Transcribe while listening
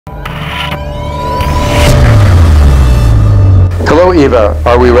Hello Eva,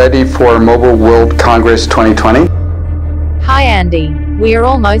 are we ready for Mobile World Congress 2020? Hi Andy, we are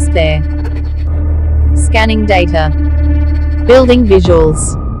almost there. Scanning data. Building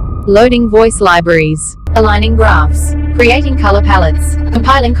visuals. Loading voice libraries. Aligning graphs. Creating color palettes.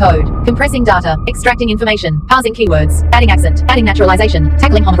 Compiling code. Compressing data. Extracting information. Parsing keywords. Adding accent. Adding naturalization.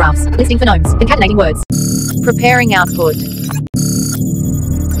 Tackling homographs. Listing phonemes. Concatenating words. Preparing output.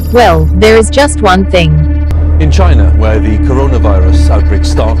 Well, there is just one thing. In China, where the coronavirus outbreak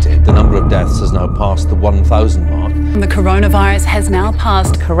started, the number of deaths has now passed the 1,000 mark. The coronavirus has now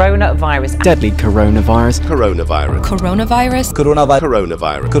passed. Coronavirus. Deadly coronavirus. Coronavirus. Coronavirus.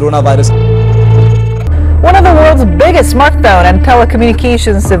 Coronavirus. Coronavirus. One of the world's biggest smartphone and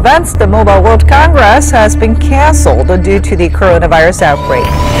telecommunications events, the Mobile World Congress, has been cancelled due to the coronavirus outbreak.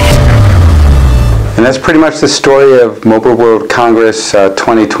 And that's pretty much the story of Mobile World Congress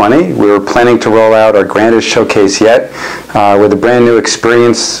 2020. We were planning to roll out our grandest showcase yet with a brand new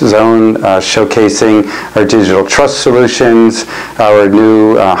experience zone showcasing our digital trust solutions, our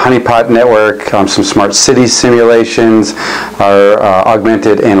new honeypot network, some smart city simulations, our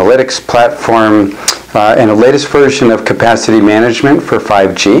augmented analytics platform, and the latest version of capacity management for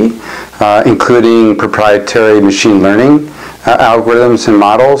 5G, including proprietary machine learning algorithms and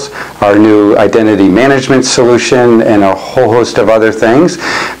models, our new identity management solution, and a whole host of other things.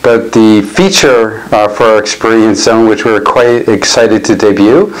 But the feature for our experience zone, which we're quite excited to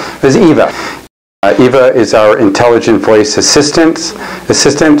debut, is Eva. Eva is our intelligent voice assistant.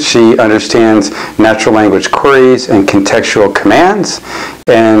 She understands natural language queries and contextual commands,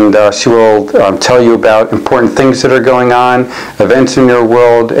 and she will tell you about important things that are going on, events in your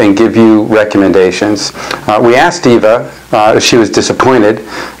world, and give you recommendations. We asked Eva if she was disappointed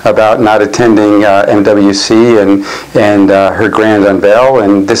about not attending MWC and her grand unveil,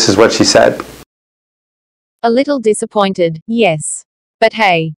 and this is what she said. A little disappointed, yes. But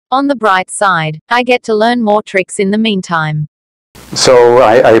hey, on the bright side, I get to learn more tricks in the meantime. So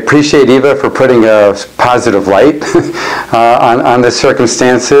I appreciate Eva for putting a positive light on the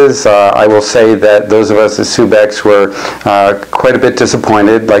circumstances. I will say that those of us at Subex were quite a bit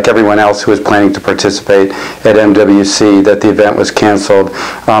disappointed, like everyone else who was planning to participate at MWC, that the event was canceled.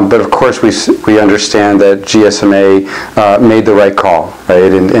 But of course we understand that GSMA made the right call,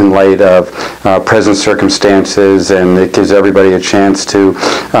 right, in light of present circumstances, and it gives everybody a chance to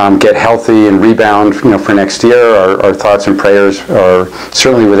get healthy and rebound, for next year. Our thoughts and prayers are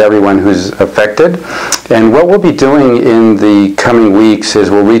certainly with everyone who's affected. And what we'll be doing in the coming weeks is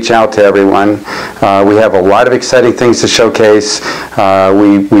we'll reach out to everyone. We have a lot of exciting things to showcase.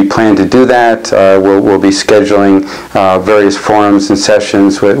 We plan to do that. We'll be scheduling various forums and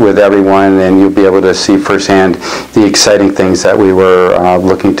sessions with everyone, and you'll be able to see firsthand the exciting things that we were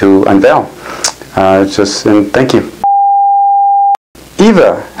looking to unveil. And thank you.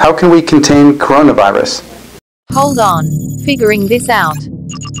 Eva, how can we contain coronavirus? Hold on, figuring this out.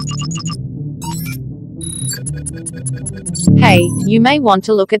 Hey, you may want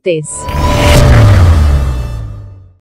to look at this.